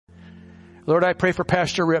Lord, I pray for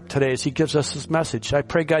Pastor Rip today as he gives us his message. I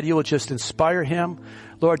pray, God, you will just inspire him.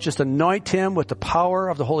 Lord, just anoint him with the power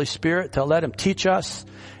of the Holy Spirit to let him teach us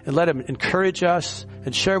and let him encourage us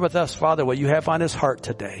and share with us, Father, what you have on his heart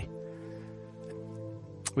today.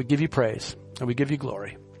 We give you praise and we give you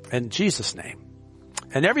glory. In Jesus' name.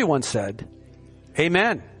 And everyone said,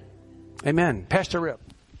 amen. Amen. Pastor Rip.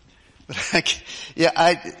 Yeah,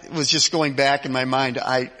 I was just going back in my mind.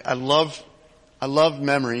 I love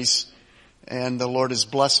memories, and the Lord has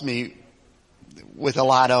blessed me with a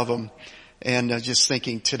lot of them. And just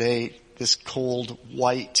thinking today, this cold,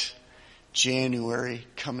 white January,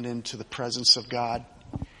 coming into the presence of God,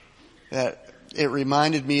 that it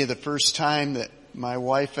reminded me of the first time that my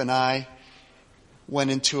wife and I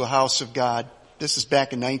went into a house of God. This is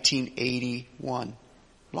back in 1981,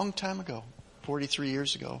 a long time ago, 43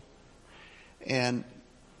 years ago. And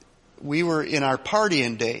we were in our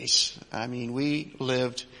partying days. I mean, we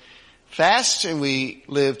lived fast and we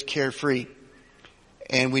lived carefree.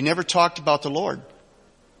 And we never talked about the Lord.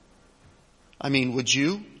 I mean, would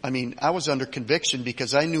you? I mean, I was under conviction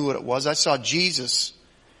because I knew what it was. I saw Jesus.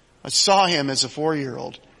 I saw him as a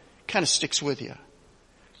 4-year-old. Kind of sticks with you.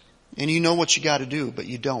 And you know what you got to do, but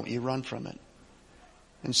you don't. You run from it.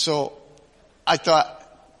 And so I thought,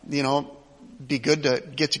 be good to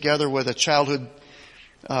get together with a childhood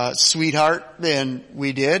sweetheart, and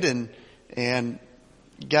we did, and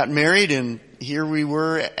got married, and here we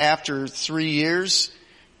were after 3 years.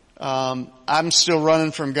 I'm still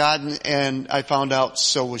running from God, and I found out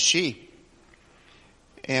so was she.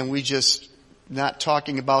 And we just not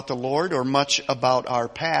talking about the Lord or much about our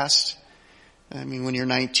past. I mean, when you're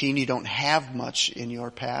 19, you don't have much in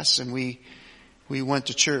your past. And we went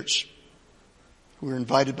to church. We were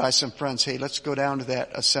invited by some friends. Hey, let's go down to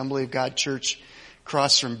that Assembly of God church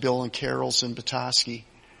across from Bill and Carol's in Petoskey.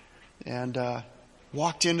 And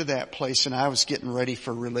walked into that place, and I was getting ready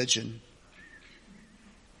for religion.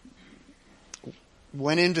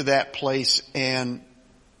 Went into that place, and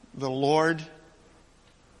the Lord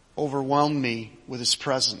overwhelmed me with his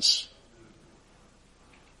presence.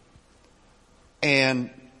 And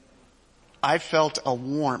I felt a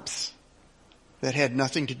warmth that had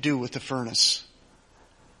nothing to do with the furnace.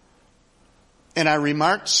 And I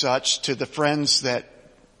remarked such to the friends that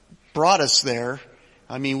brought us there.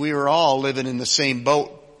 I mean, we were all living in the same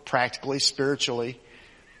boat, practically, spiritually,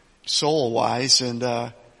 soul-wise. And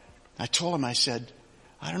I told them, I said,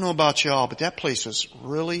 I don't know about y'all, but that place was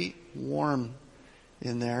really warm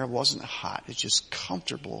in there. It wasn't hot. It's just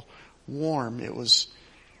comfortable, warm. It was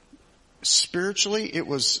spiritually, it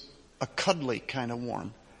was a cuddly kind of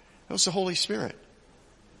warm. It was the Holy Spirit.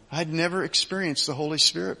 I'd never experienced the Holy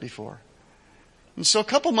Spirit before. And so a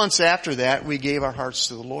couple months after that, we gave our hearts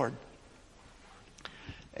to the Lord.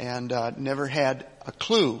 And never had a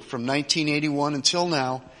clue from 1981 until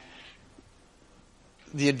now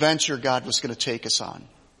the adventure God was going to take us on.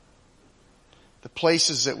 The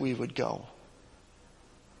places that we would go.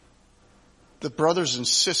 The brothers and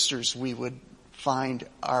sisters we would find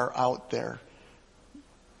are out there.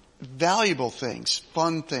 Valuable things,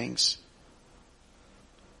 fun things,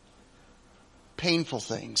 painful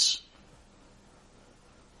things.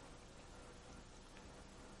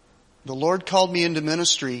 The Lord called me into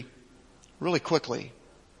ministry really quickly.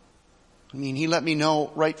 I mean, he let me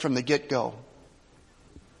know right from the get-go.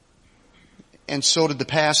 And so did the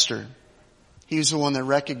pastor. He was the one that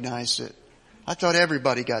recognized it. I thought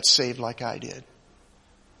everybody got saved like I did.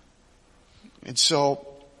 And so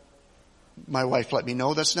my wife let me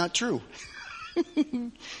know that's not true.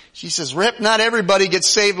 She says, Rip, not everybody gets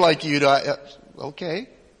saved like you do. Okay.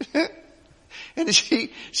 And she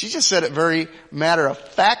just said it very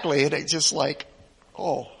matter-of-factly, and it's just like,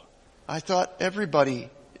 oh, I thought everybody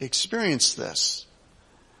experienced this.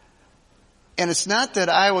 And it's not that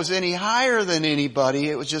I was any higher than anybody.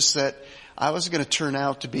 It was just that I was going to turn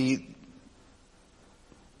out to be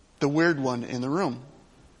the weird one in the room.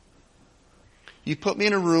 You put me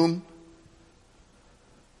in a room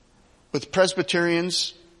with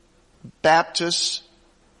Presbyterians, Baptists,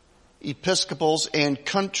 Episcopals, and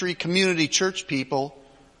country community church people,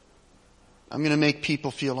 I'm going to make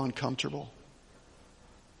people feel uncomfortable.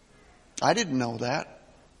 I didn't know that.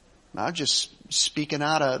 I was just speaking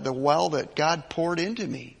out of the well that God poured into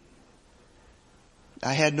me.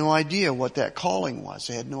 I had no idea what that calling was.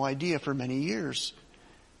 I had no idea for many years.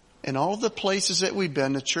 And all the places that we've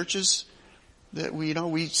been, the churches that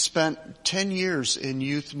we spent 10 years in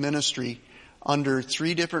youth ministry under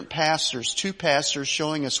 3 different pastors, 2 pastors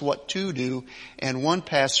showing us what to do, and 1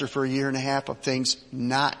 pastor for 1.5 years of things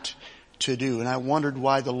not to do. And I wondered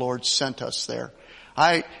why the Lord sent us there.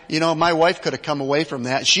 My wife could have come away from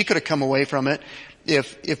that. She could have come away from it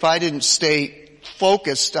if I didn't stay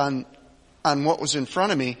focused on what was in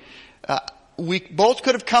front of me. We both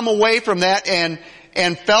could have come away from that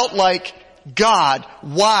and felt like, God,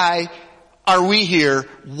 why are we here?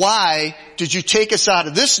 Why did you take us out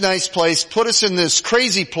of this nice place, put us in this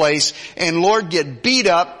crazy place, and Lord, get beat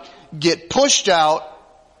up, get pushed out?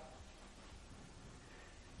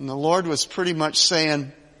 And the Lord was pretty much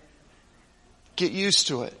saying, get used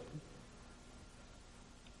to it.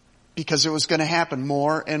 Because it was going to happen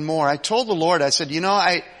more and more. I told the Lord, I said,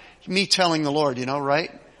 me telling the Lord,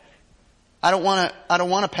 right? I don't want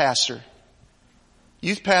to pastor.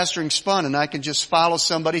 Youth pastoring's fun, and I can just follow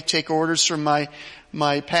somebody, take orders from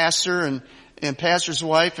my pastor and pastor's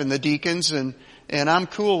wife and the deacons, and I'm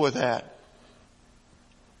cool with that.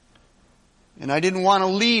 And I didn't want to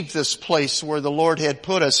leave this place where the Lord had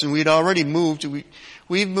put us, and we'd already moved.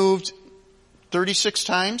 We've moved 36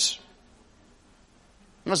 times.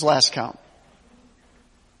 That was last count.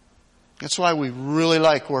 That's why we really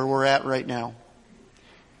like where we're at right now.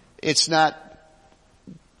 It's not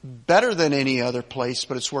better than any other place,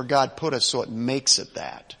 but it's where God put us, so it makes it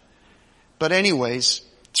that. But anyways,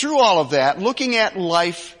 through all of that, looking at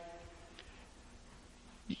life,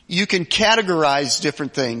 you can categorize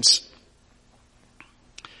different things.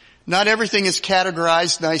 Not everything is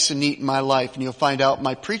categorized nice and neat in my life, and you'll find out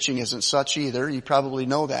my preaching isn't such either. You probably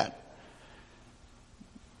know that.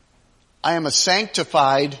 I am a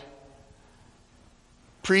sanctified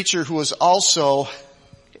preacher who is also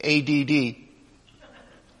ADD.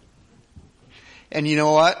 And you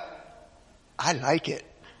know what? I like it.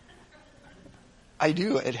 I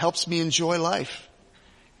do. It helps me enjoy life.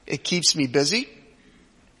 It keeps me busy.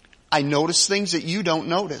 I notice things that you don't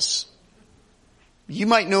notice. You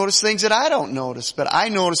might notice things that I don't notice, but I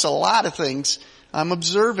notice a lot of things. I'm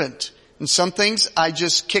observant. And some things I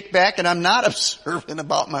just kick back and I'm not observant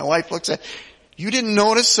about. My wife looks at, you didn't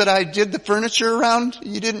notice that I did the furniture around?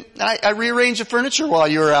 I rearranged the furniture while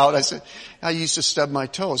you were out. I said, I used to stub my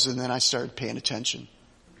toes, and then I started paying attention.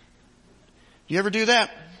 You ever do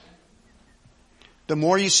that? The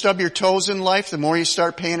more you stub your toes in life, the more you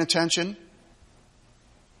start paying attention.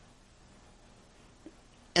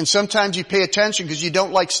 And sometimes you pay attention because you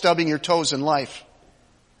don't like stubbing your toes in life.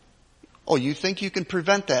 Oh, you think you can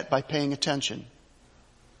prevent that by paying attention?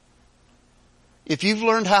 If you've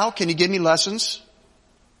learned how, can you give me lessons?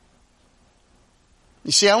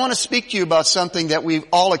 You see, I want to speak to you about something that we've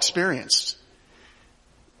all experienced.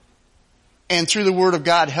 And through the Word of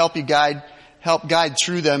God, help guide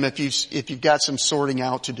through them if you've got some sorting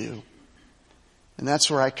out to do. And that's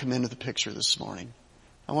where I come into the picture this morning.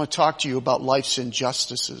 I want to talk to you about life's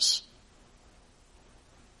injustices.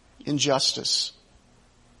 Injustice.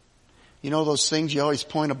 You know those things you always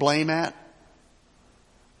point a blame at?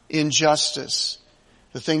 Injustice.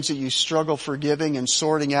 The things that you struggle forgiving and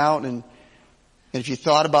sorting out, and if you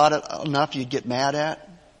thought about it enough, you'd get mad at.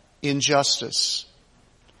 Injustice.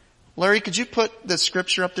 Larry, could you put the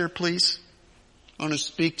scripture up there, please? I want to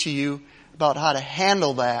speak to you about how to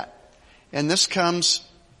handle that. And this comes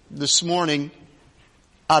this morning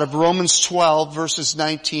out of Romans 12, verses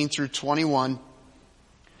 19 through 21.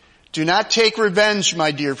 Do not take revenge,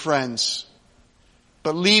 my dear friends,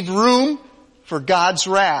 but leave room for God's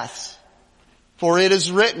wrath. For it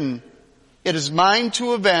is written, it is mine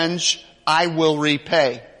to avenge, I will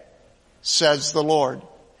repay, says the Lord.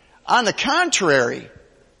 On the contrary,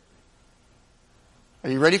 are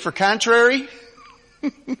you ready for contrary?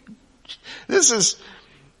 This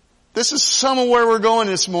is some of where we're going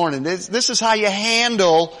this morning. This is how you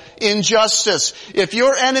handle injustice. If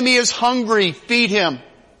your enemy is hungry, feed him.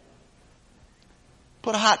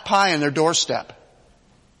 Put a hot pie on their doorstep.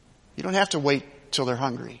 You don't have to wait till they're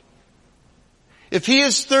hungry. If he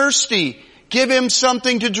is thirsty, give him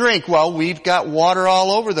something to drink. Well, we've got water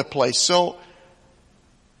all over the place, so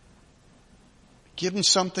give them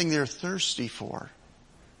something they're thirsty for.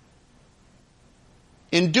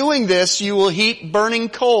 In doing this, you will heap burning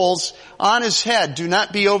coals on his head. Do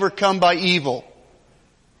not be overcome by evil,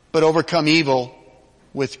 but overcome evil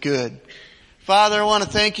with good. Father, I want to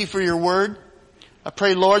thank you for your word. I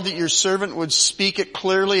pray, Lord, that your servant would speak it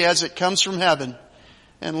clearly as it comes from heaven.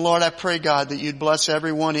 And Lord, I pray, God, that you'd bless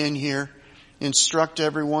everyone in here, instruct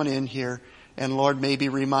everyone in here, and Lord, maybe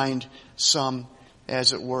remind some,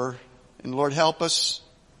 as it were. And Lord, help us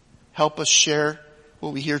share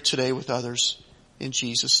what we hear today with others. In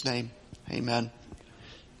Jesus' name, amen.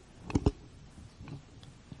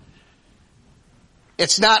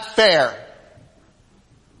 It's not fair.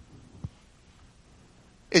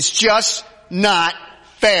 It's just not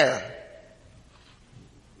fair.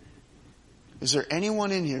 Is there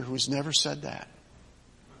anyone in here who's never said that?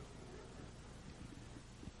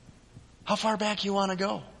 How far back you want to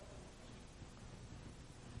go?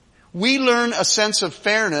 We learn a sense of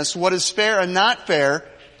fairness, what is fair and not fair,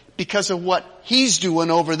 because of what he's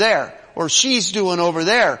doing over there, or she's doing over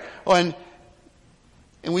there. And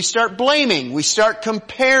we start blaming, we start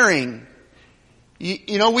comparing.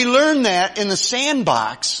 You know, we learn that in the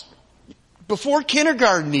sandbox, before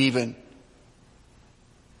kindergarten even.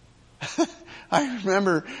 I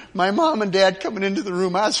remember my mom and dad coming into the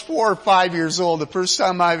room. I was 4 or 5 years old, the first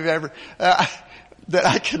time I've ever, that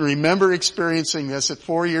I can remember experiencing this at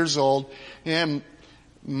 4 years old. And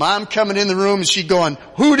Mom coming in the room and she going,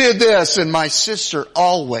 "Who did this?" And my sister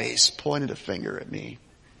always pointed a finger at me.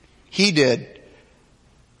 He did.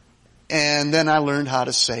 And then I learned how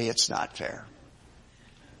to say it's not fair.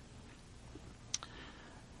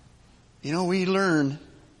 You know, we learn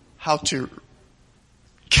how to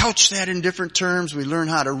couch that in different terms. We learn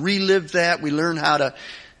how to relive that. We learn how to,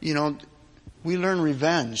 we learn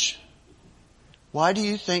revenge. Why do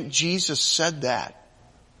you think Jesus said that?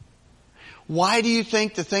 Why do you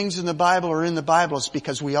think the things in the Bible are in the Bible? It's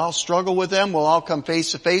because we all struggle with them. We'll all come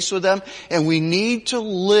face to face with them. And we need to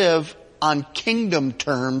live on kingdom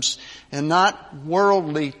terms and not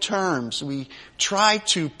worldly terms. We try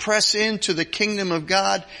to press into the kingdom of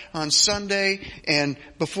God on Sunday, and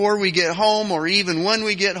before we get home, or even when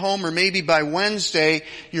we get home, or maybe by Wednesday,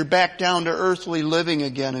 you're back down to earthly living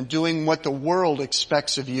again and doing what the world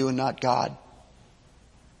expects of you and not God.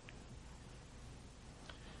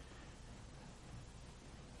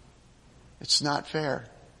 It's not fair.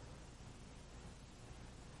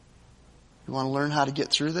 You want to learn how to get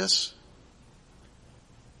through this?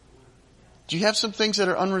 Do you have some things that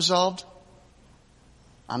are unresolved?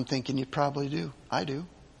 I'm thinking you probably do. I do.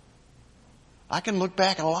 I can look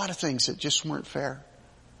back at a lot of things that just weren't fair.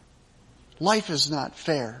 Life is not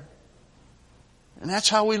fair. And that's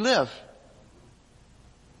how we live.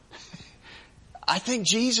 I think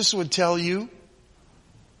Jesus would tell you,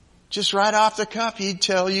 just right off the cuff, he'd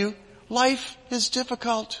tell you, life is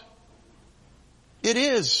difficult. It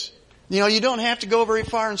is. You don't have to go very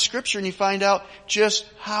far in Scripture and you find out just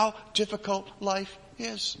how difficult life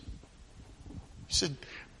is. He said,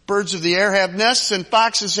 birds of the air have nests and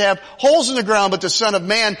foxes have holes in the ground, but the Son of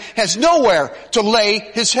Man has nowhere to lay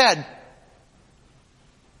his head.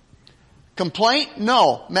 Complaint?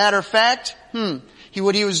 No. Matter of fact,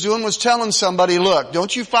 what he was doing was telling somebody, look,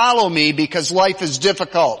 don't you follow me because life is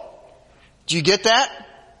difficult. Do you get that?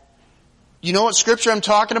 You know what Scripture I'm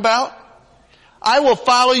talking about? I will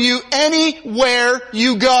follow you anywhere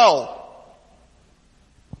you go.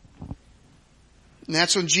 And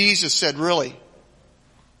that's when Jesus said, really?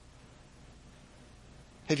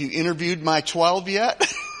 Have you interviewed my 12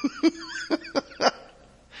 yet?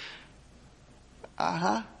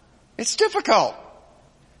 It's difficult.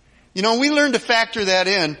 We learn to factor that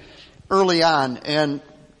in early on. And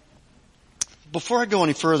before I go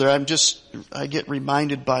any further, I get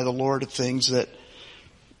reminded by the Lord of things that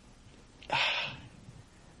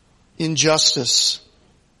injustice.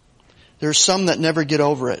 There are some that never get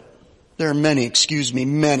over it. There are many.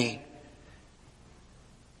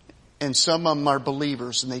 And some of them are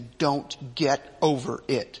believers and they don't get over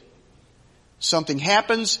it. Something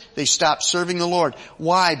happens, they stop serving the Lord.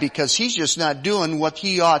 Why? Because he's just not doing what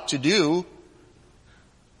he ought to do.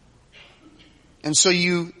 And so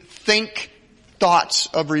you think thoughts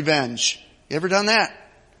of revenge. You ever done that?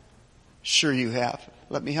 Sure you have.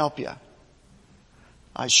 Let me help you.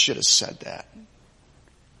 I should have said that.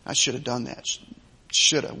 I should have done that.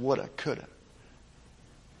 Shoulda, woulda, coulda.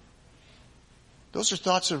 Those are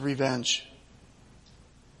thoughts of revenge.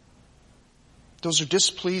 Those are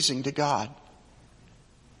displeasing to God.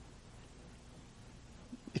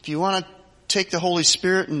 If you want to take the Holy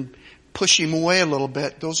Spirit and push him away a little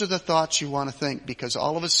bit, those are the thoughts you want to think, because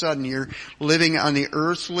all of a sudden you're living on the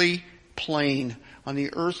earthly plane, on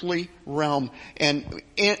the earthly realm. And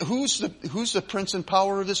who's the prince and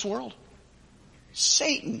power of this world?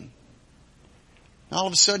 Satan. All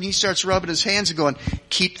of a sudden he starts rubbing his hands and going,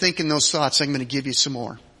 keep thinking those thoughts. I'm going to give you some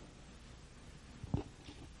more.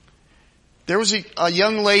 There was a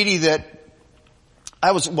young lady that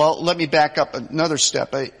let me back up another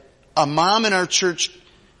step. A mom in our church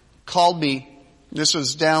called me. This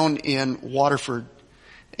was down in Waterford.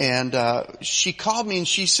 And she called me and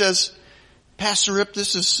she says, Pastor Rip,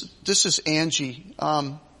 this is Angie.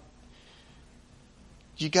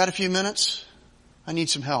 You got a few minutes? I need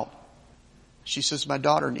some help. She says, my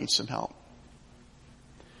daughter needs some help.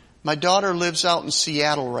 My daughter lives out in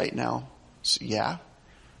Seattle right now. So, yeah.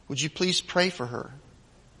 Would you please pray for her?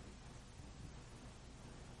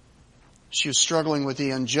 She was struggling with the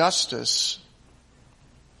injustice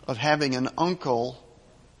of having an uncle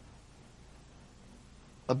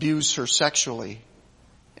abuse her sexually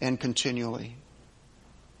and continually.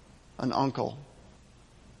 An uncle.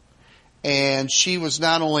 And she was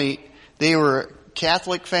not only, they were a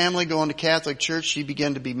Catholic family going to Catholic church, she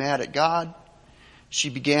began to be mad at God. She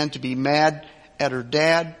began to be mad at her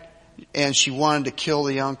dad, and she wanted to kill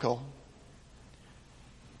the uncle.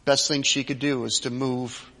 Best thing she could do was to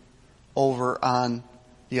move over on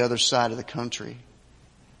the other side of the country.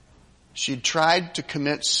 She'd tried to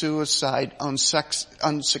commit suicide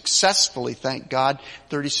unsuccessfully, thank God,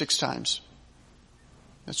 36 times.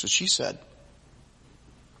 That's what she said.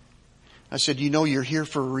 I said, you know you're here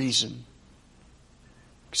for a reason.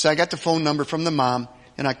 So I got the phone number from the mom,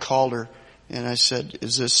 and I called her, and I said,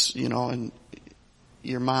 is this, and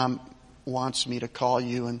your mom wants me to call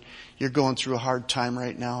you, and you're going through a hard time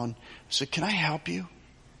right now. And I said, can I help you?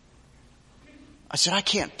 I said, I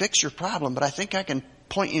can't fix your problem, but I think I can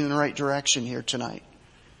point you in the right direction here tonight.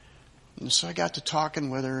 And so I got to talking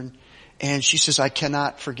with her, and she says, I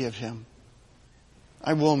cannot forgive him.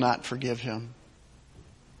 I will not forgive him.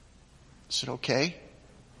 I said, okay.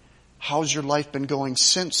 How's your life been going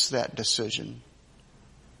since that decision?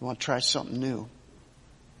 You want to try something new?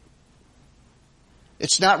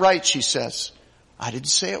 It's not right, she says. I didn't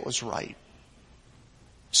say it was right.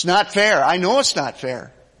 It's not fair. I know it's not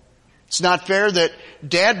fair. It's not fair that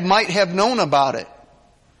Dad might have known about it.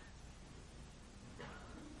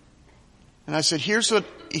 And I said, here's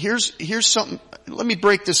something. Let me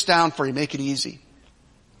break this down for you, make it easy.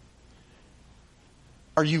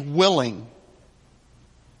 Are you willing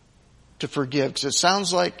to forgive? Because it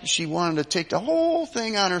sounds like she wanted to take the whole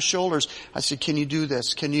thing on her shoulders. I said, can you do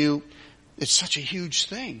this? It's such a huge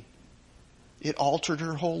thing. It altered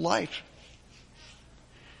her whole life.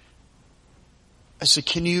 I said,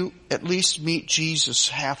 can you at least meet Jesus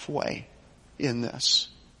halfway in this?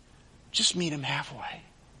 Just meet him halfway.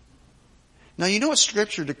 Now you know what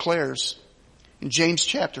Scripture declares in James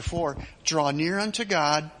chapter 4, draw near unto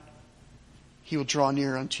God, he will draw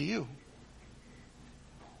near unto you.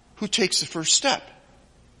 Who takes the first step?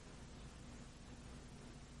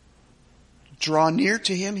 Draw near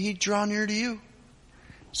to him, he'd draw near to you.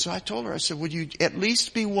 So I told her, I said, would you at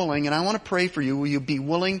least be willing, and I want to pray for you, will you be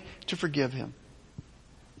willing to forgive him?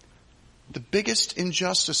 The biggest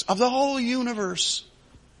injustice of the whole universe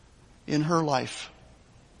in her life.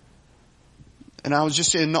 And I was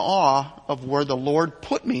just in awe of where the Lord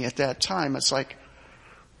put me at that time. It's like,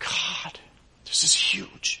 God, this is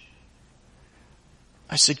huge.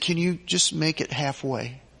 I said, can you just make it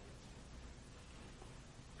halfway?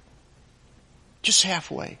 Just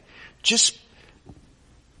halfway. Just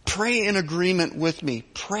pray in agreement with me.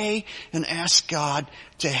 Pray and ask God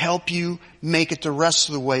to help you make it the rest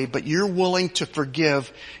of the way. But you're willing to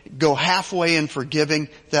forgive. Go halfway in forgiving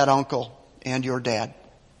that uncle and your dad.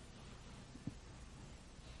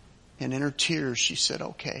 And in her tears, she said,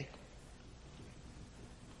 okay.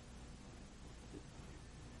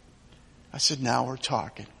 I said, now we're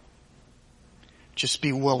talking. Just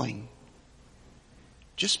be willing.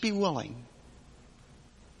 Just be willing.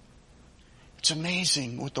 It's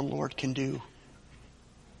amazing what the Lord can do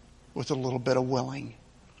with a little bit of willing.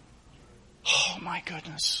 Oh my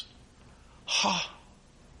goodness. Oh.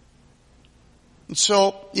 And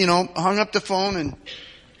so, hung up the phone and,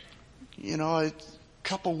 a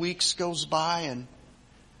couple weeks goes by and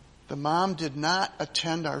the mom did not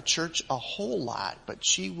attend our church a whole lot, but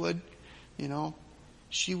she would now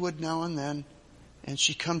and then. And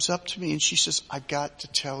she comes up to me and she says, I've got to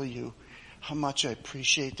tell you how much I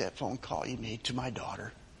appreciate that phone call you made to my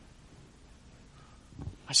daughter.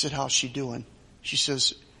 I said, how's she doing? She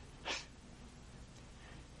says,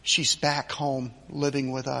 she's back home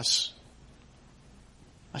living with us.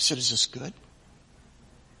 I said, is this good?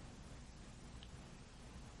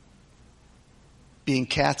 Being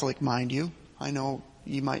Catholic, mind you. I know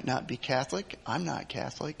you might not be Catholic. I'm not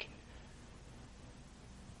Catholic.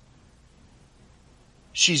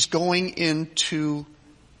 She's going into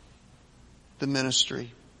the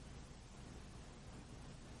ministry.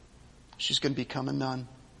 She's going to become a nun.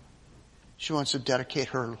 She wants to dedicate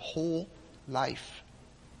her whole life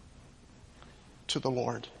to the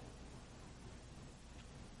Lord.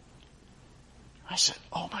 I said,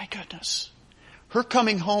 oh my goodness. Her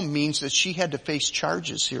coming home means that she had to face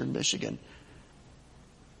charges here in Michigan.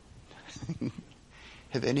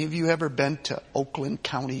 Have any of you ever been to Oakland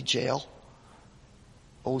County Jail?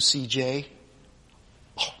 OCJ?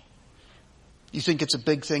 Oh, you think it's a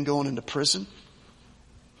big thing going into prison?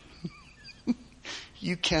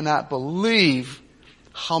 You cannot believe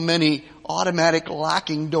how many automatic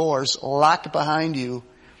locking doors lock behind you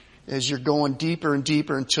as you're going deeper and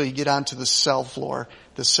deeper until you get onto the cell floor,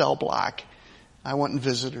 the cell block. I went and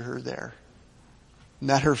visited her there.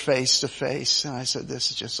 Met her face to face. And I said, this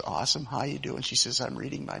is just awesome. How you doing? She says, I'm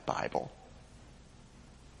reading my Bible.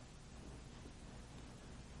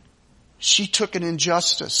 She took an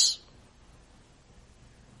injustice.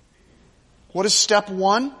 What is step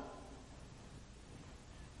one?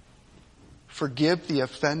 Forgive the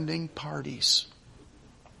offending parties.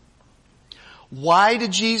 Why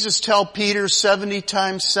did Jesus tell Peter 70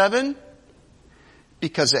 times 7?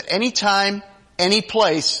 Because at any time, any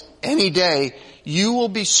place, any day, you will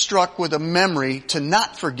be struck with a memory to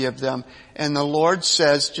not forgive them. And the Lord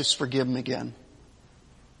says, just forgive them again.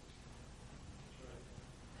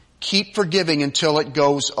 Keep forgiving until it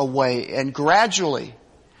goes away. And gradually,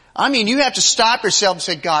 you have to stop yourself and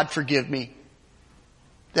say, God, forgive me.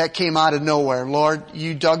 That came out of nowhere. Lord,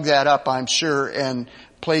 you dug that up, I'm sure, and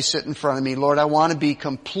placed it in front of me. Lord, I want to be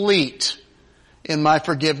complete in my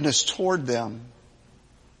forgiveness toward them.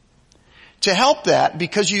 To help that,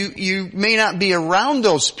 because you may not be around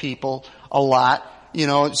those people a lot,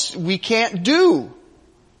 we can't do.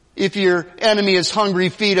 If your enemy is hungry,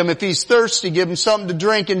 feed him. If he's thirsty, give him something to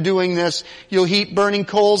drink. And doing this, you'll heap burning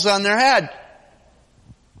coals on their head.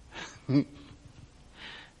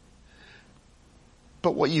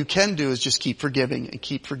 But what you can do is just keep forgiving and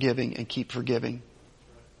keep forgiving and keep forgiving.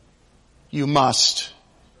 You must.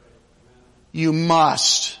 You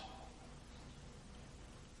must.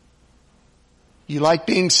 You like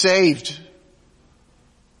being saved.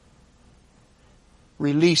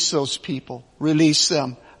 Release those people. Release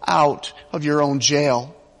them out of your own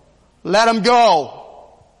jail. Let them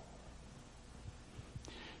go.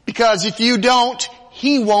 Because if you don't,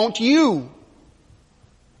 he won't you.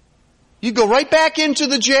 You go right back into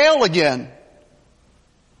the jail again.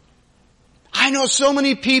 I know so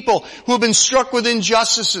many people who have been struck with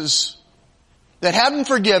injustices that haven't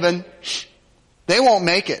forgiven. They won't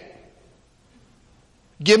make it.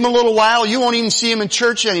 Give them a little while, you won't even see them in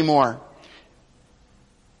church anymore.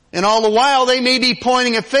 And all the while, they may be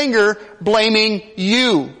pointing a finger, blaming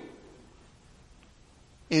you.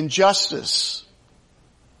 Injustice.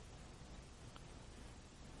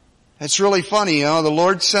 It's really funny, the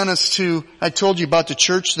Lord sent us to, I told you about the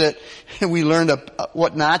church that we learned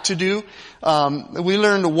what not to do. We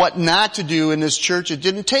learned what not to do in this church. It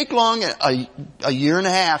didn't take long, a year and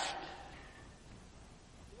a half.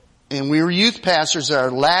 And we were youth pastors, our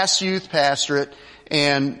last youth pastorate,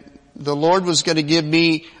 and the Lord was going to give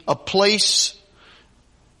me a place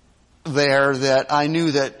there that I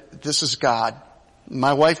knew that this is God.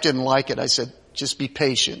 My wife didn't like it. I said, just be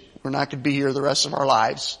patient. We're not going to be here the rest of our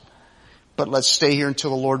lives. But let's stay here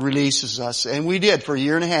until the Lord releases us. And we did for a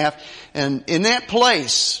year and a half. And in that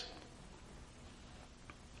place,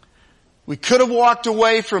 we could have walked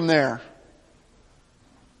away from there.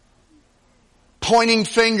 Pointing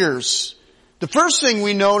fingers. The first thing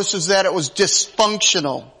we noticed is that it was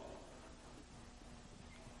dysfunctional.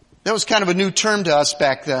 That was kind of a new term to us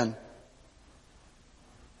back then.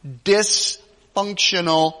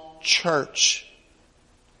 Dysfunctional church.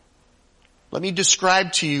 Let me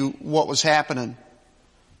describe to you what was happening.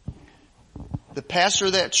 The pastor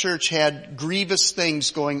of that church had grievous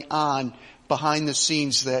things going on behind the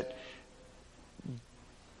scenes that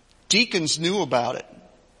deacons knew about it.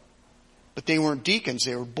 But they weren't deacons,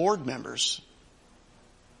 they were board members.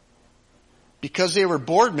 Because they were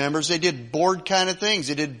board members, they did board kind of things.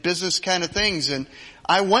 They did business kind of things. And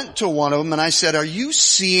I went to one of them and I said, are you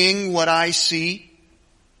seeing what I see?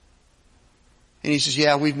 And he says,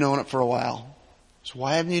 yeah, we've known it for a while. So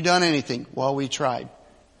why haven't you done anything? Well, we tried.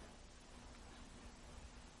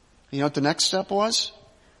 You know what the next step was?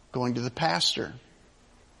 Going to the pastor.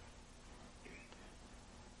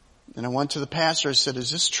 And I went to the pastor. I said, is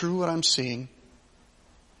this true what I'm seeing?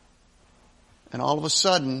 And all of a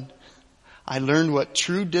sudden, I learned what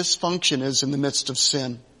true dysfunction is in the midst of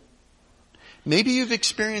sin. Maybe you've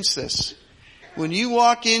experienced this. When you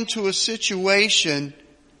walk into a situation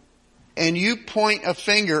and you point a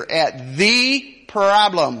finger at the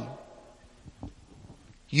problem,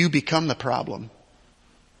 you become the problem.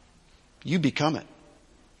 You become it.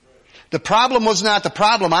 The problem was not the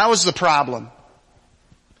problem. I was the problem.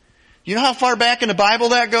 You know how far back in the Bible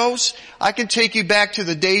that goes? I can take you back to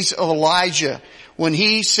the days of Elijah when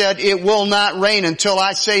he said, it will not rain until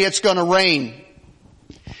I say it's going to rain.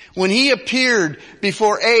 When he appeared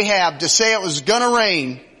before Ahab to say it was going to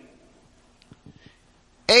rain,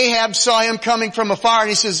 Ahab saw him coming from afar and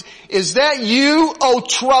he says, is that you, O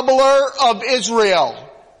troubler of Israel?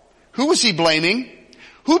 Who was he blaming?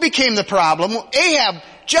 Who became the problem? Well, Ahab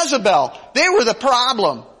Jezebel. They were the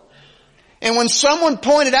problem. And when someone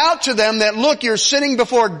pointed out to them that, look, you're sitting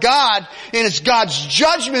before God and it's God's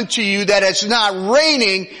judgment to you that it's not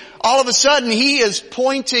raining, all of a sudden he is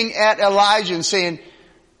pointing at Elijah and saying,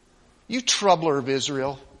 you troubler of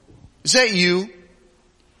Israel, is that you?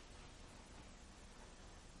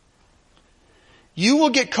 You will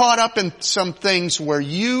get caught up in some things where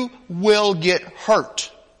you will get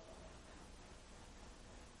hurt.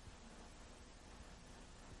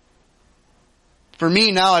 For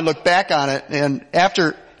me now, I look back on it, and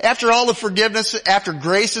after all the forgiveness, after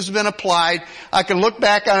grace has been applied, I can look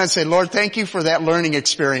back on it and say, Lord, thank you for that learning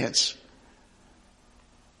experience.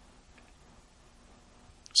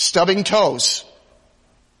 Stubbing toes.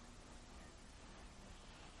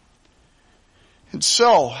 And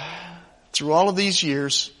so, through all of these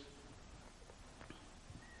years,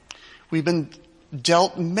 we've been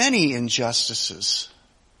dealt many injustices.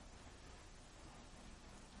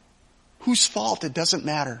 Whose fault? It doesn't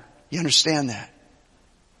matter. You understand that?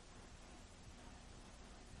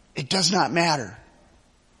 It does not matter.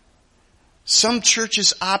 Some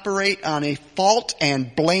churches operate on a fault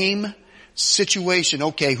and blame situation.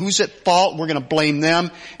 Okay, who's at fault? We're going to blame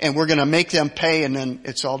them and we're going to make them pay and then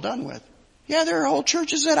it's all done with. Yeah, there are whole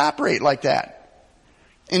churches that operate like that.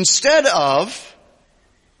 Instead of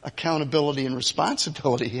accountability and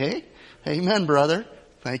responsibility. Hey? Amen, brother.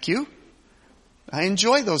 Thank you. I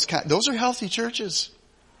enjoy those are healthy churches.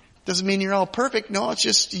 Doesn't mean you're all perfect. No, it's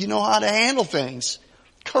just you know how to handle things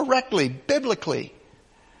correctly, biblically.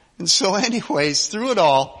 And so anyways, through it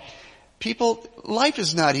all, life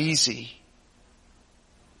is not easy.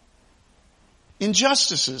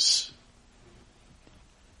 Injustices.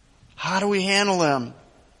 How do we handle them?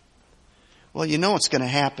 Well, you know it's going to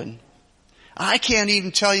happen. I can't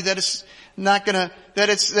even tell you that it's not going to, that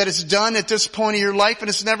it's done at this point of your life and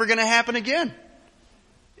it's never going to happen again.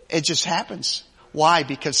 It just happens. Why?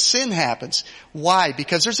 Because sin happens. Why?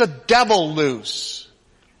 Because there's a devil loose.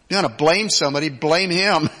 You want to blame somebody, blame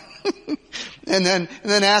him. and then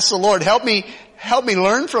ask the Lord, help me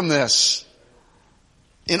learn from this.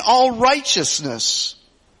 In all righteousness.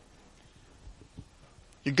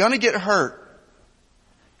 You're gonna get hurt.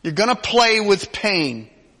 You're gonna play with pain.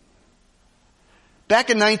 Back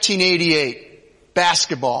in 1988,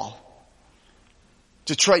 basketball.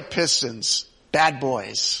 Detroit Pistons. Bad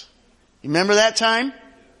boys. You remember that time?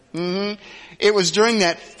 Mm-hmm. It was during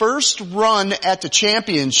that first run at the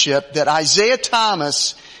championship that Isaiah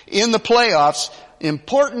Thomas, in the playoffs,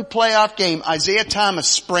 important playoff game, Isaiah Thomas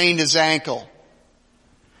sprained his ankle.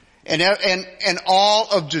 And all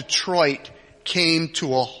of Detroit came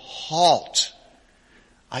to a halt.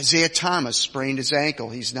 Isaiah Thomas sprained his ankle.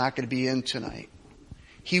 He's not going to be in tonight.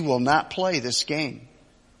 He will not play this game.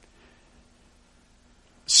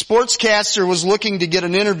 Sportscaster was looking to get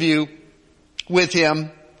an interview with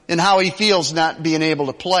him and how he feels not being able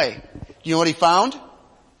to play. You know what he found?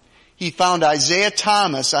 He found Isaiah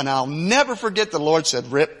Thomas, and I'll never forget the Lord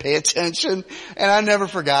said, Rip, pay attention. And I never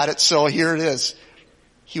forgot it, so here it is.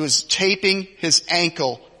 He was taping his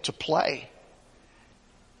ankle to play.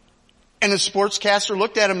 And the sportscaster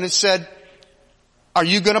looked at him and said, are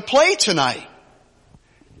you going to play tonight?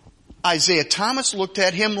 Isaiah Thomas looked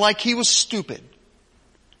at him like he was stupid.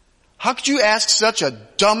 How could you ask such a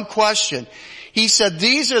dumb question? He said,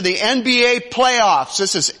 these are the NBA playoffs.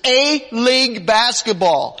 This is A-League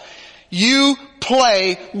basketball. You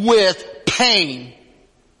play with pain.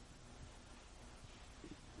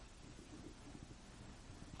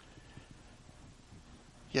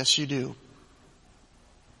 Yes, you do.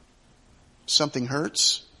 Something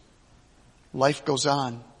hurts. Life goes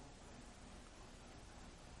on.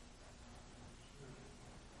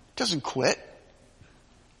 It doesn't quit.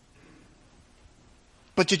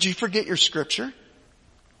 But did you forget your scripture?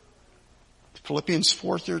 Philippians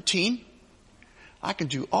 4:13. I can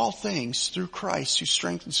do all things through Christ who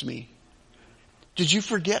strengthens me. Did you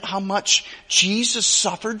forget how much Jesus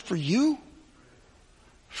suffered for you?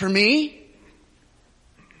 For me?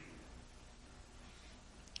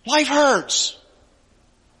 Life hurts.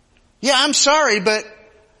 Yeah, I'm sorry, but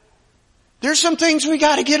there's some things we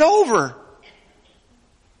got to get over.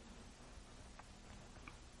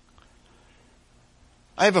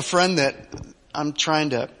 I have a friend that I'm trying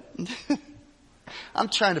to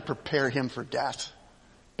prepare him for death,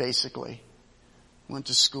 basically. Went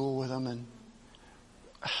to school with him, and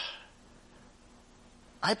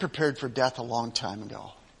I prepared for death a long time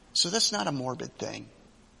ago. So that's not a morbid thing.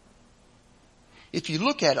 If you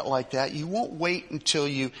look at it like that, you won't wait until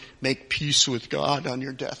you make peace with God on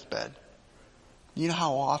your deathbed. You know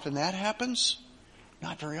how often that happens?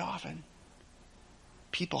 Not very often.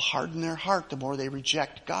 People harden their heart the more they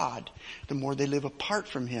reject God, the more they live apart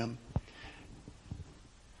from Him.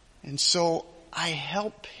 And so I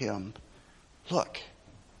help him. Look,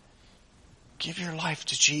 give your life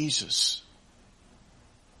to Jesus.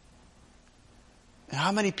 And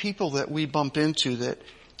how many people that we bump into that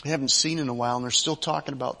we haven't seen in a while and they're still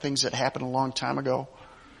talking about things that happened a long time ago.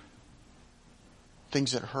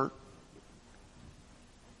 Things that hurt.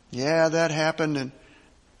 Yeah, that happened and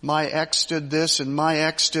my ex did this and my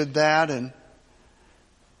ex did that and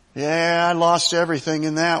yeah, I lost everything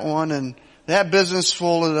in that one and that business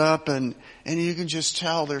folded up and you can just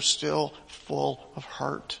tell they're still full of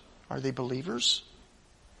hurt. Are they believers?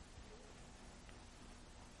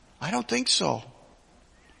 I don't think so.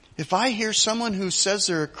 If I hear someone who says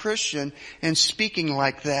they're a Christian and speaking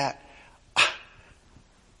like that,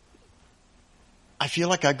 I feel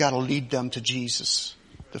like I've got to lead them to Jesus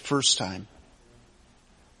the first time.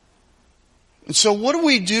 And so what do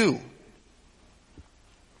we do?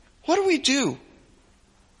 What do we do?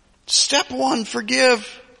 Step one,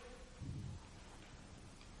 forgive.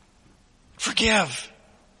 Forgive.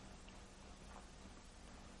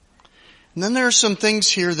 And then there are some things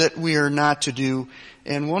here that we are not to do.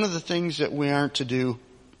 And one of the things that we aren't to do,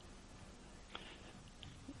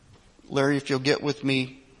 Larry, if you'll get with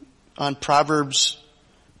me on Proverbs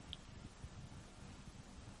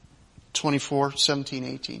 24, 17,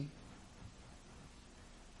 18.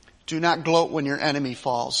 Do not gloat when your enemy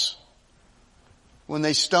falls. When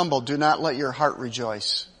they stumble, do not let your heart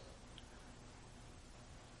rejoice.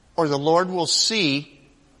 Or the Lord will see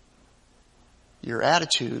your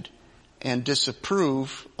attitude and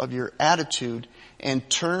disapprove of your attitude and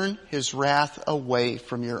turn His wrath away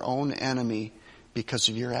from your own enemy because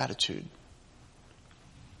of your attitude.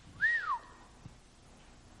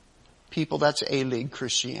 People, that's A-League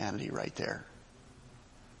Christianity right there.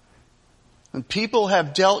 When people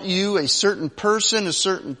have dealt you, a certain person, a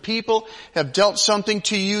certain people have dealt something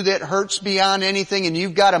to you that hurts beyond anything and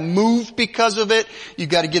you've got to move because of it. You've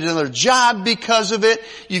got to get another job because of it.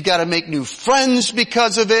 You've got to make new friends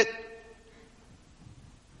because of it.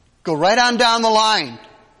 Go right on down the line.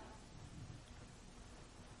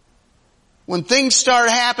 When things start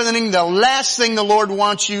happening, the last thing the Lord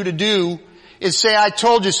wants you to do is say, I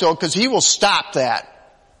told you so, because He will stop that.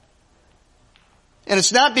 And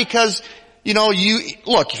it's not because,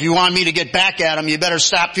 look, if you want me to get back at Him, you better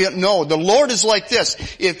stop. No, the Lord is like this.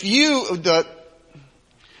 The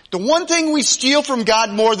one thing we steal from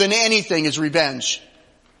God more than anything is revenge.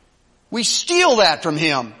 We steal that from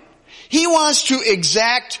Him. He wants to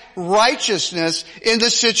exact righteousness in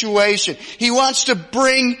this situation. He wants to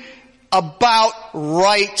bring about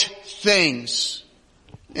right things.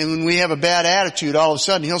 And when we have a bad attitude, all of a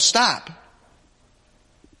sudden He'll stop.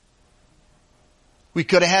 We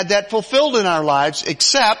could have had that fulfilled in our lives,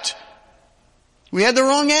 except we had the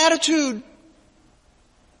wrong attitude.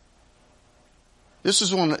 This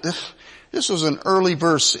was an early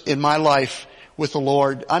verse in my life with the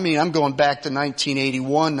Lord. I mean, I'm going back to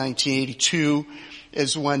 1981, 1982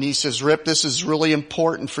 is when He says, Rip, this is really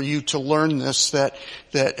important for you to learn this, that,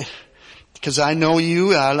 because I know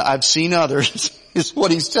you, I've seen others, is what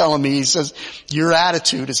He's telling me. He says, your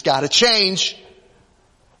attitude has got to change.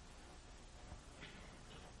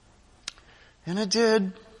 And it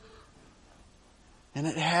did. And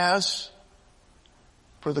it has,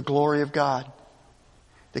 for the glory of God.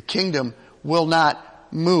 The kingdom will not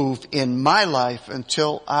move in my life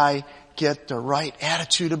until I get the right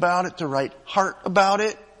attitude about it, the right heart about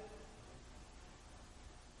it.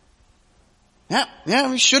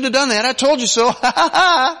 Yeah, we should have done that. I told you so.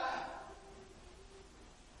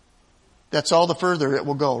 That's all the further it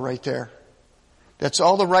will go right there. That's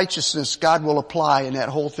all the righteousness God will apply in that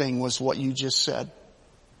whole thing was what you just said.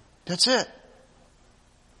 That's it.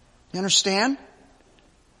 You understand?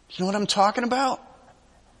 You know what I'm talking about?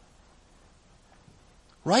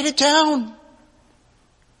 Write it down.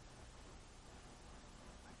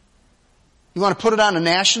 You want to put it on a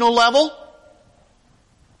national level?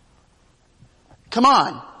 Come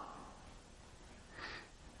on.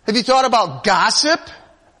 Have you thought about gossip?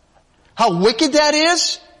 How wicked that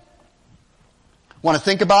is? Want to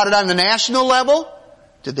think about it on the national level?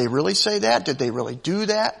 Did they really say that? Did they really do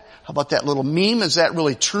that? How about that little meme? Is that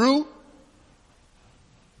really true?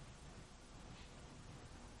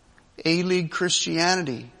 A-League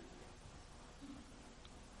Christianity.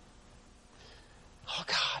 Oh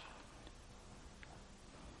God.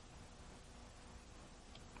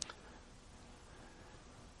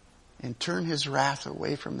 And turn His wrath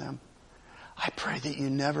away from them. I pray that you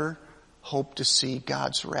never hope to see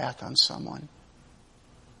God's wrath on someone.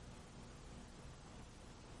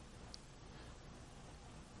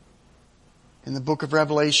 In the book of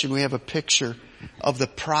Revelation, we have a picture of the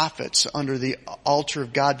prophets under the altar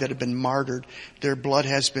of God that have been martyred. Their blood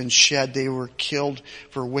has been shed. They were killed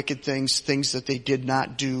for wicked things, things that they did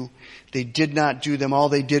not do. They did not do them. All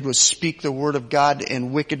they did was speak the word of God,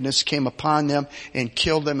 and wickedness came upon them and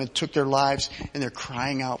killed them and took their lives. And they're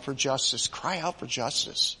crying out for justice. Cry out for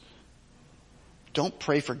justice. Don't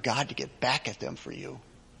pray for God to get back at them for you.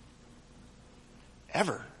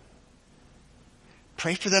 Ever.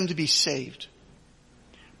 Pray for them to be saved.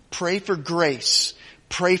 Pray for grace.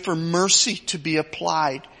 Pray for mercy to be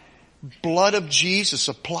applied. Blood of Jesus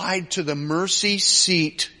applied to the mercy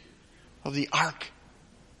seat of the Ark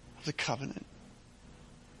of the Covenant.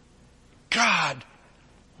 God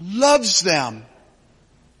loves them.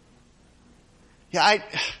 Yeah,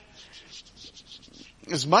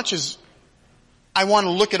 as much as I want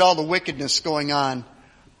to look at all the wickedness going on,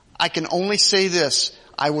 I can only say this.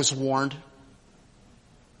 I was warned.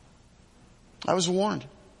 I was warned.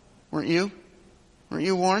 Weren't you? Weren't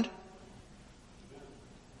you warned?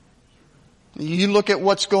 You look at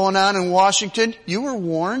what's going on in Washington, you were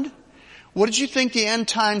warned. What did you think the end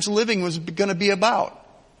times living was going to be about?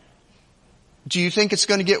 Do you think it's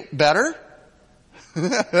going to get better?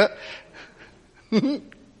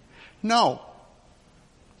 No.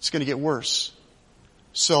 It's going to get worse.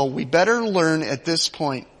 So we better learn at this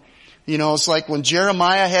point. You know, it's like when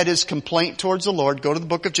Jeremiah had his complaint towards the Lord. Go to the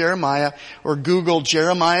book of Jeremiah or Google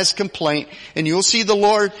Jeremiah's complaint, and you'll see the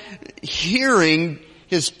Lord hearing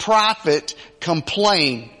his prophet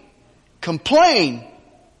complain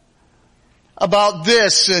about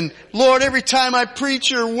this. And Lord, every time I preach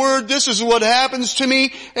your word, this is what happens to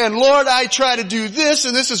me. And Lord, I try to do this,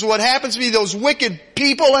 and this is what happens to me. Those wicked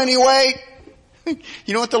people anyway.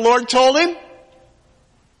 You know what the Lord told him?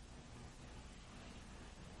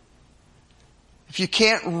 If you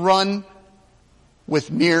can't run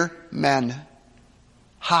with mere men,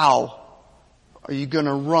 how are you going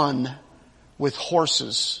to run with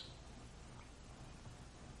horses?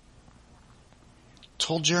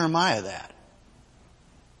 Told Jeremiah that.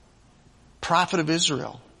 Prophet of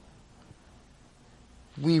Israel.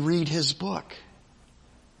 We read his book.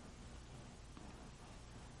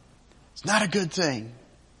 It's not a good thing.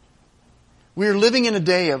 We're living in a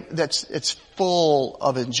day it's full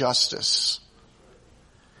of injustice.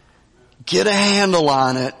 Get a handle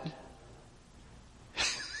on it.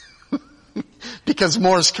 Because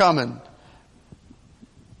more is coming.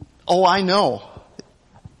 Oh, I know.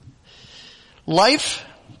 Life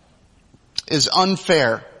is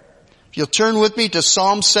unfair. If you'll turn with me to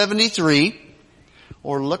Psalm 73,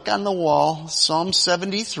 or look on the wall, Psalm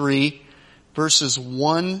 73, verses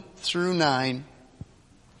 1 through 9.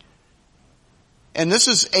 And this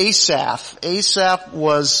is Asaph. Asaph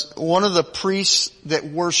was one of the priests that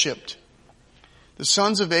worshiped. The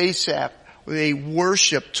sons of Asaph, they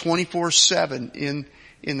worshiped 24/7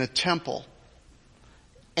 in the temple.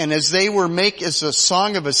 And as they were as a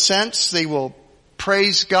song of ascents, they will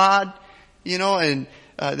praise God, and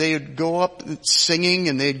they would go up singing,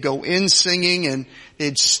 and they'd go in singing, and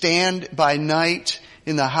they'd stand by night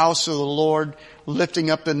in the house of the Lord,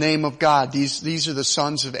 lifting up the name of God. These are the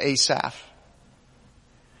sons of Asaph.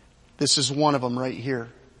 This is one of them right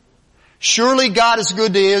here. Surely God is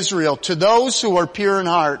good to Israel, to those who are pure in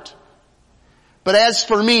heart. But as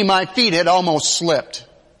for me, my feet had almost slipped.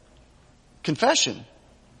 Confession.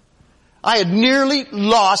 I had nearly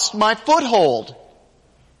lost my foothold.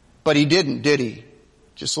 But he didn't, did he?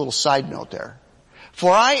 Just a little side note there.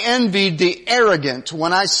 For I envied the arrogant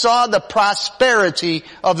when I saw the prosperity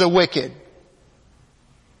of the wicked.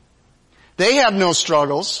 They have no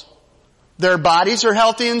struggles. Their bodies are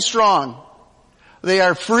healthy and strong. They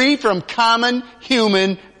are free from common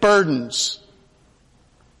human burdens.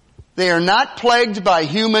 They are not plagued by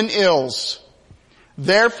human ills.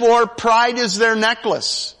 Therefore, pride is their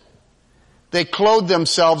necklace. They clothe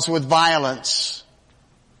themselves with violence.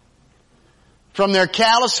 From their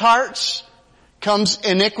callous hearts comes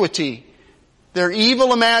iniquity. Their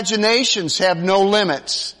evil imaginations have no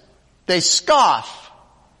limits. They scoff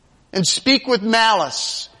and speak with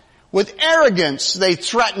malice. With arrogance, they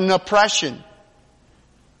threaten oppression.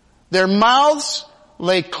 Their mouths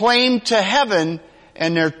lay claim to heaven,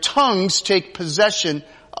 and their tongues take possession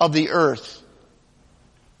of the earth.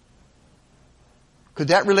 Could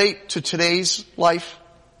that relate to today's life?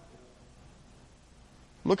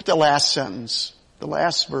 Look at the last sentence, the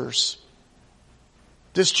last verse.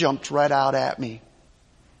 This jumped right out at me.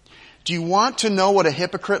 Do you want to know what a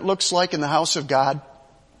hypocrite looks like in the house of God?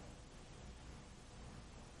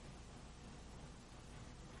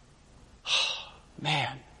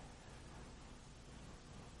 Man.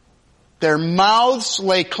 Their mouths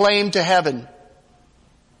lay claim to heaven.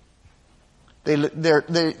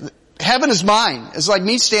 Heaven is mine. It's like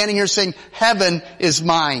me standing here saying, heaven is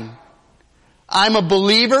mine. I'm a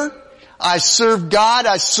believer. I serve God.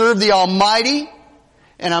 I serve the Almighty.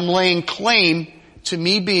 And I'm laying claim to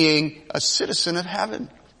me being a citizen of heaven.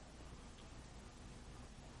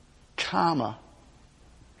 Comma.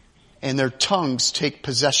 And their tongues take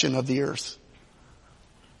possession of the earth.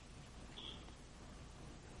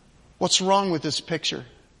 What's wrong with this picture?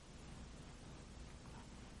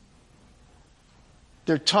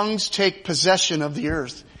 Their tongues take possession of the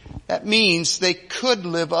earth. That means they could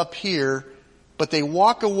live up here, but they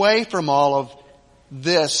walk away from all of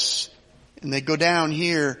this and they go down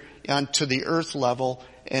here onto the earth level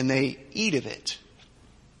and they eat of it.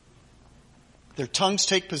 Their tongues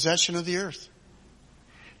take possession of the earth.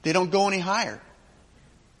 They don't go any higher.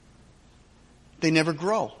 They never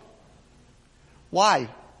grow. Why?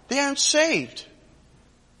 They aren't saved.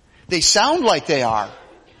 They sound like they are.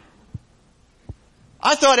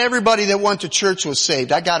 I thought everybody that went to church was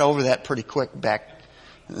saved. I got over that pretty quick back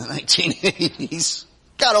in the 1980s.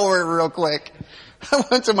 Got over it real quick. I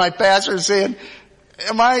went to my pastor saying,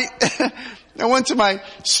 I went to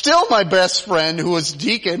still my best friend who was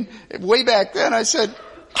deacon way back then. I said,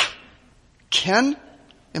 Ken,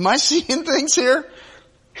 am I seeing things here?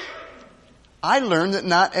 I learned that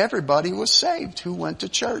not everybody was saved who went to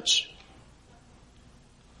church.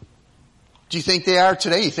 Do you think they are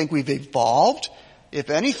today? You think we've evolved? If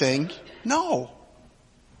anything, no.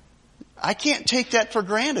 I can't take that for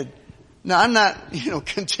granted. Now, I'm not,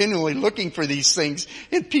 continually looking for these things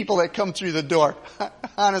in people that come through the door.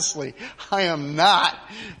 Honestly, I am not.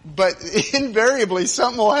 But invariably,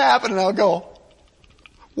 something will happen and I'll go,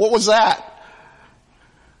 what was that?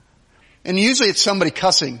 And usually it's somebody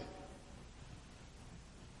cussing.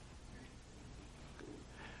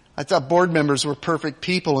 I thought board members were perfect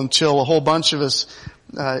people until a whole bunch of us,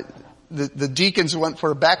 the deacons went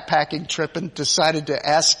for a backpacking trip and decided to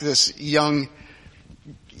ask this young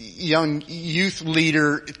youth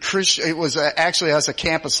leader, Christian. It was actually I was a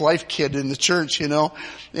campus life kid in the church, and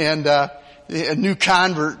a new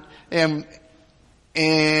convert, and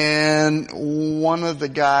one of the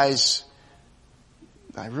guys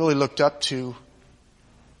I really looked up to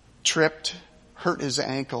tripped, hurt his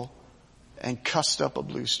ankle, and cussed up a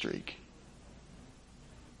blue streak.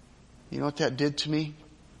 You know what that did to me?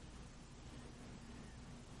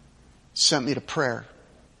 Sent me to prayer.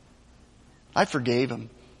 I forgave him.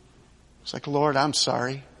 It's like, Lord, I'm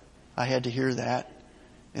sorry. I had to hear that.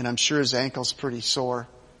 And I'm sure his ankle's pretty sore.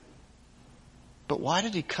 But why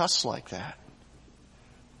did he cuss like that?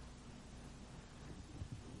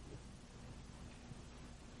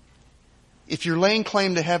 If you're laying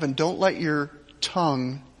claim to heaven, don't let your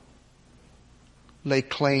tongue lay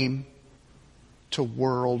claim to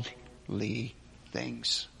worldly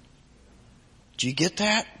things. Do you get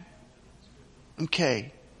that?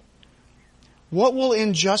 Okay. What will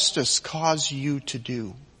injustice cause you to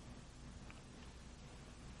do?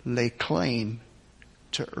 Lay claim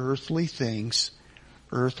to earthly things,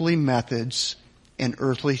 earthly methods, and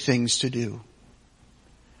earthly things to do.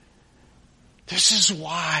 This is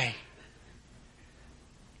why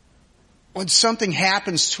when something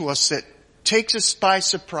happens to us that takes us by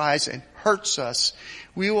surprise and hurts us,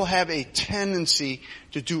 we will have a tendency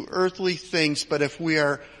to do earthly things. But if we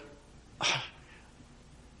are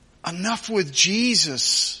enough with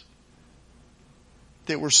Jesus,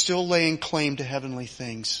 that we're still laying claim to heavenly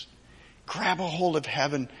things. Grab a hold of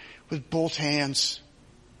heaven with both hands.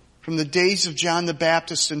 From the days of John the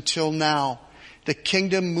Baptist until now, the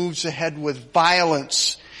kingdom moves ahead with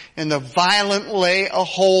violence, and the violent lay a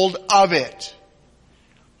hold of it.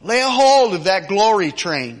 Lay a hold of that glory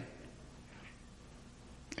train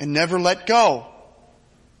and never let go.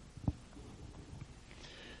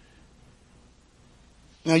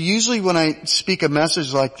 Now, usually when I speak a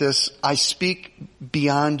message like this, I speak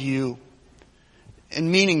beyond you.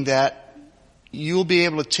 And meaning that you'll be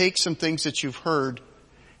able to take some things that you've heard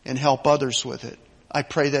and help others with it. I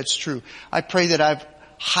pray that's true. I pray that I've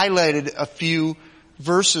highlighted a few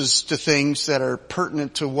verses to things that are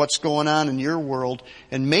pertinent to what's going on in your world.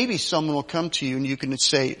 And maybe someone will come to you and you can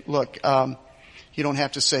say, look, you don't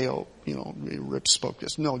have to say, Rip spoke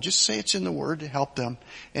this. No, just say it's in the Word to help them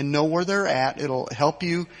and know where they're at. It'll help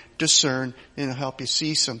you discern and it'll help you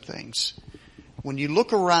see some things. When you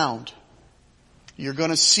look around, you're going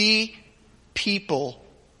to see people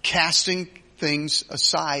casting things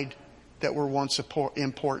aside that were once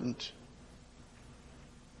important.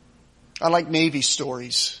 I like Navy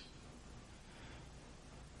stories.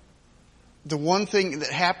 The one thing that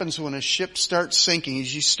happens when a ship starts sinking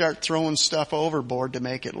is you start throwing stuff overboard to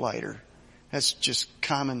make it lighter. That's just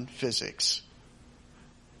common physics.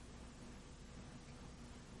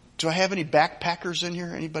 Do I have any backpackers in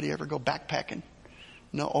here? Anybody ever go backpacking?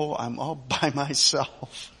 No, I'm all by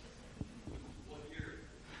myself.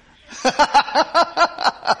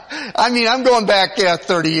 I mean, I'm going back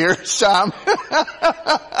 30 years, Tom.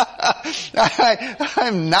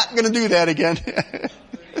 I'm not going to do that again.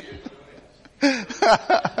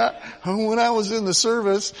 When I was in the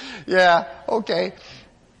service, yeah, okay.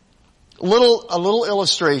 A little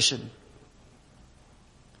illustration.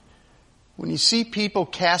 When you see people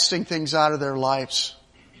casting things out of their lives,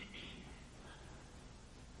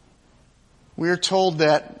 we are told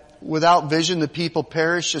that without vision the people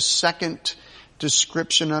perish. A second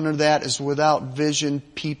description under that is without vision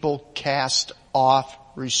people cast off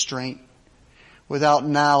restraint. Without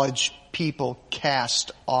knowledge people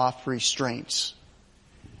cast off restraints.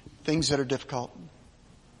 Things that are difficult.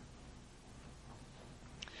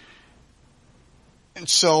 And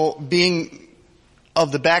so being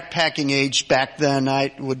of the backpacking age back then,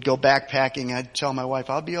 I would go backpacking. I'd tell my wife,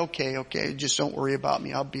 I'll be okay. Just don't worry about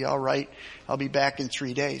me. I'll be all right. I'll be back in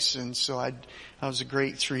 3 days. And so I was a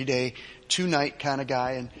great 3-day, 2-night kind of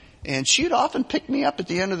guy. And she'd often pick me up at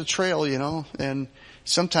the end of the trail, and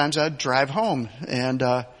sometimes I'd drive home. And,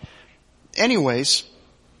 anyways,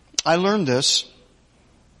 I learned this,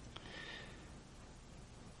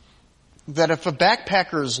 that if a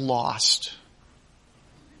backpacker is lost,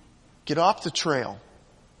 get off the trail.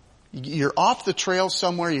 You're off the trail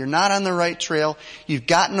somewhere. You're not on the right trail. You've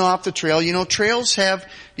gotten off the trail. Trails have,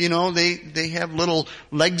 they have little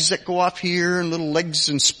legs that go off here and little legs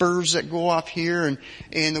and spurs that go off here.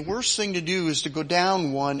 And the worst thing to do is to go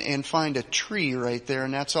down one and find a tree right there,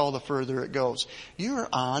 and that's all the further it goes. You're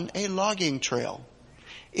on a logging trail.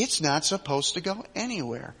 It's not supposed to go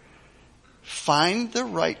anywhere. Find the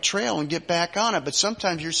right trail and get back on it. But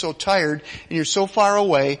sometimes you're so tired and you're so far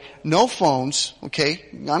away, no phones, okay?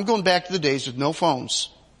 I'm going back to the days with no phones.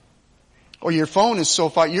 Or your phone is so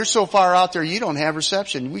far, you're so far out there you don't have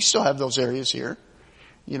reception. We still have those areas here.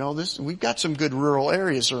 We've got some good rural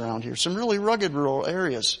areas around here, some really rugged rural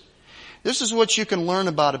areas. This is what you can learn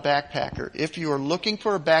about a backpacker. If you are looking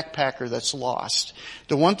for a backpacker that's lost,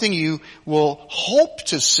 the one thing you will hope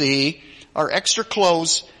to see are extra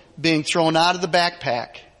clothes being thrown out of the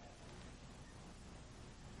backpack,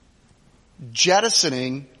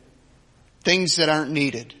 jettisoning things that aren't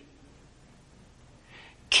needed,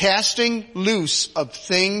 casting loose of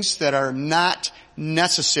things that are not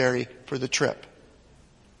necessary for the trip.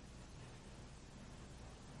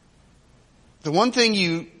 The one thing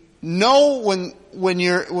you know when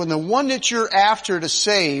the one that you're after to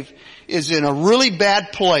save is in a really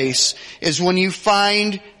bad place is when you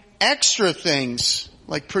find extra things.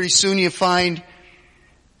 Like pretty soon you find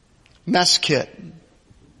mess kit,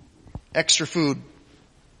 extra food.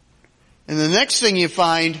 And the next thing you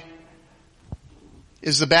find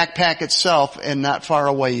is the backpack itself, and not far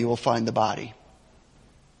away you will find the body.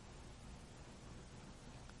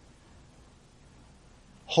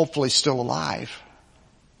 Hopefully still alive.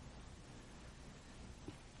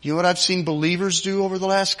 You know what I've seen believers do over the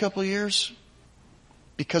last couple of years?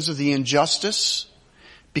 Because of the injustice,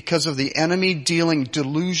 because of the enemy dealing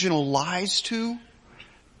delusional lies to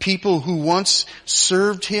people who once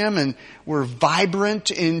served him and were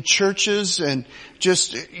vibrant in churches and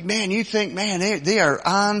just, you think, they are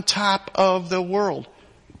on top of the world.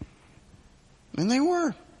 And they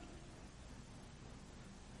were.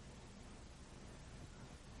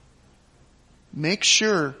 Make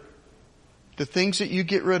sure the things that you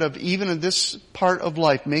get rid of, even in this part of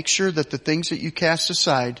life, make sure that the things that you cast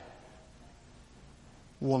aside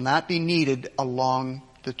will not be needed along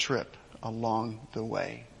the trip, along the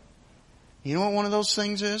way. You know what one of those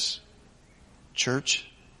things is? Church.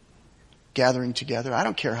 Gathering together. I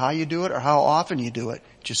don't care how you do it or how often you do it.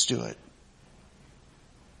 Just do it.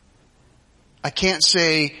 I can't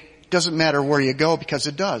say it doesn't matter where you go, because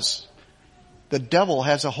it does. The devil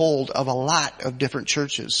has a hold of a lot of different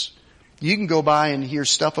churches. You can go by and hear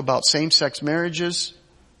stuff about same-sex marriages.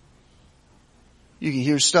 You can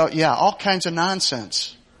hear stuff, all kinds of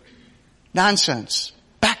nonsense. Nonsense.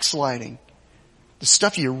 Backsliding. The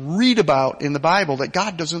stuff you read about in the Bible that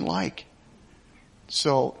God doesn't like.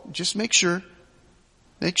 So just make sure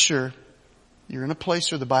you're in a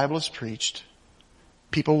place where the Bible is preached.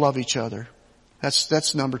 People love each other.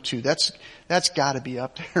 That's number 2. That's gotta be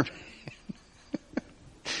up there.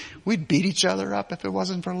 We'd beat each other up if it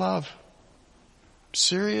wasn't for love.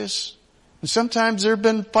 Serious. And sometimes there have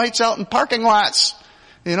been fights out in parking lots.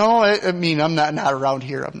 I'm not around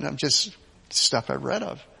here. I'm just stuff I've read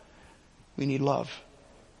of. We need love.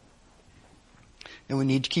 And we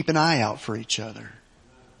need to keep an eye out for each other.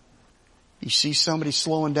 You see somebody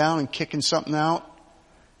slowing down and kicking something out,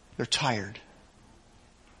 They're tired.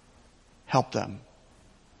 Help them.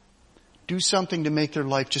 Do something to make their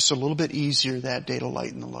life just a little bit easier that day to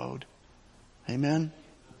lighten the load. Amen?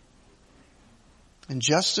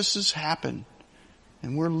 Injustices happen,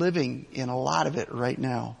 and we're living in a lot of it right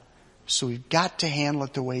now. So we've got to handle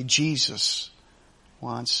it the way Jesus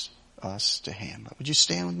wants us to handle it. Would you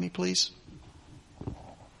stand with me, please?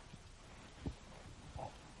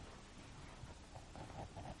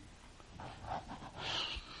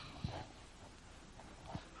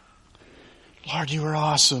 Lord, you are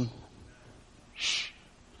awesome.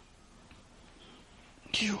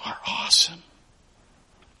 You are awesome.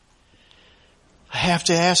 I have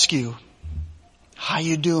to ask you, how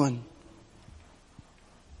you doing?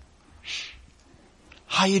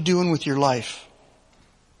 How you doing with your life?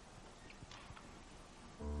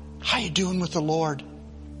 How you doing with the Lord?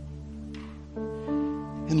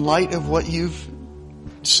 In light of what you've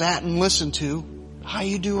sat and listened to, how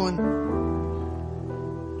you doing?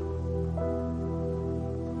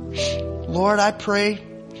 Lord, I pray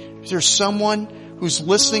if there's someone who's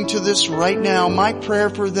listening to this right now, my prayer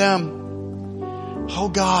for them, oh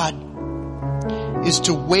God, is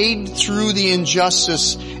to wade through the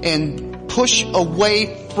injustice and push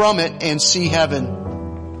away from it and see heaven.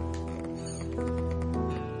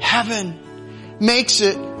 Heaven makes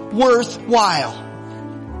it worthwhile.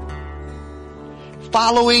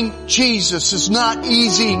 Following Jesus is not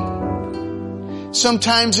easy.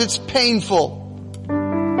 Sometimes it's painful.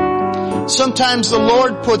 Sometimes the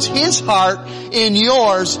Lord puts His heart in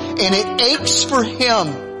yours and it aches for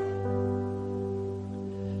Him.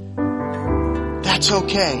 That's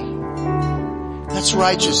okay. That's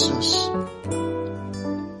righteousness.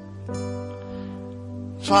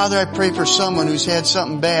 Father, I pray for someone who's had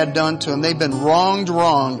something bad done to them. They've been wronged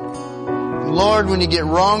wrong. And Lord, when you get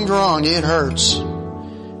wronged wrong, it hurts.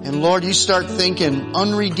 And Lord, you start thinking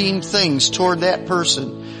unredeemed things toward that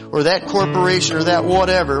person or that corporation or that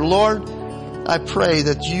whatever. Lord, I pray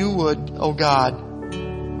that you would, oh God,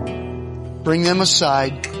 bring them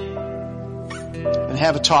aside and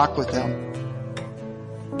have a talk with them.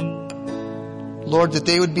 Lord, that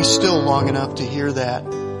they would be still long enough to hear that.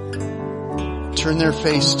 Turn their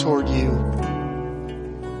face toward you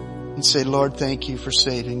and say, Lord, thank you for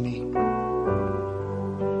saving me.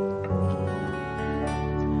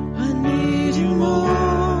 I need you more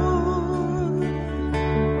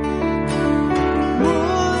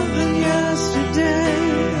than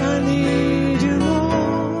yesterday. I need you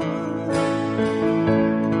more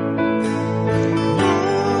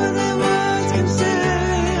than words can say.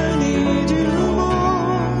 I need you more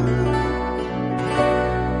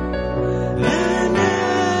than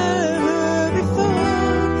ever before.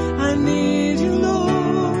 I need you, Lord.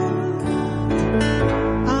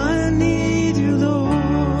 I need you, Lord.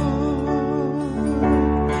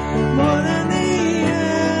 More than the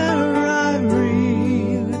air I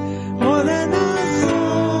breathe, more than the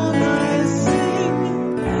song I sing,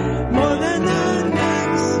 more than the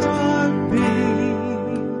next heartbeat,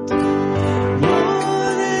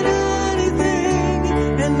 more than anything.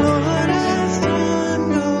 And Lord, as time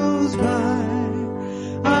goes by,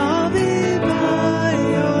 I'll be by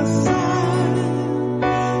your side,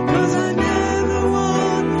 'cause I never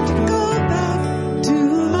want to go back to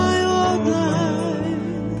my old life.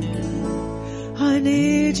 I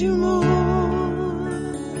need you more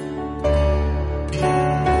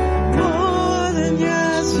than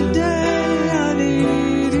yesterday. I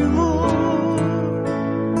need you more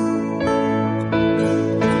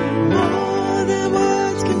than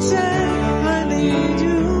words can say. I need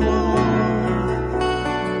you more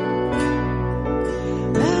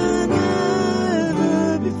than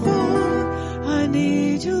ever before. I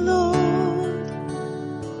need you, Lord.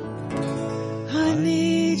 I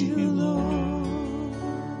need you, Lord.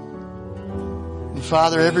 And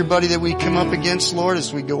Father, everybody that we come up against, Lord,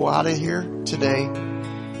 as we go out of here today,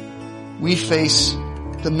 we face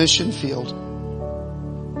the mission field.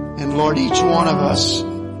 And Lord, each one of us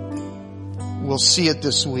will see it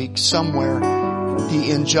this week somewhere,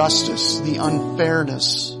 the injustice, the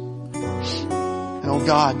unfairness. And oh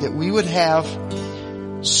God, that we would have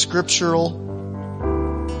scriptural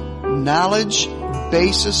knowledge,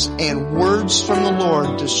 basis, and words from the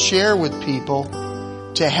Lord to share with people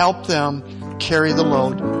to help them carry the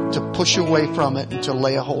load, to push away from it, and to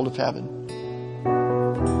lay a hold of heaven.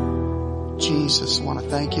 Jesus, I want to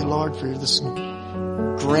thank you, Lord, for this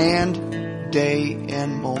grand day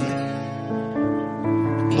and moment.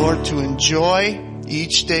 Lord, to enjoy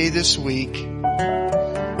each day this week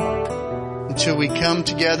until we come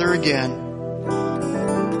together again.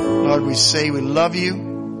 Lord, we say we love you.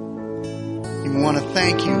 We want to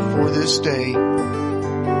thank you for this day.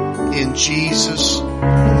 In Jesus'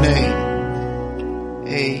 name.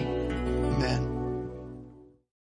 Amen.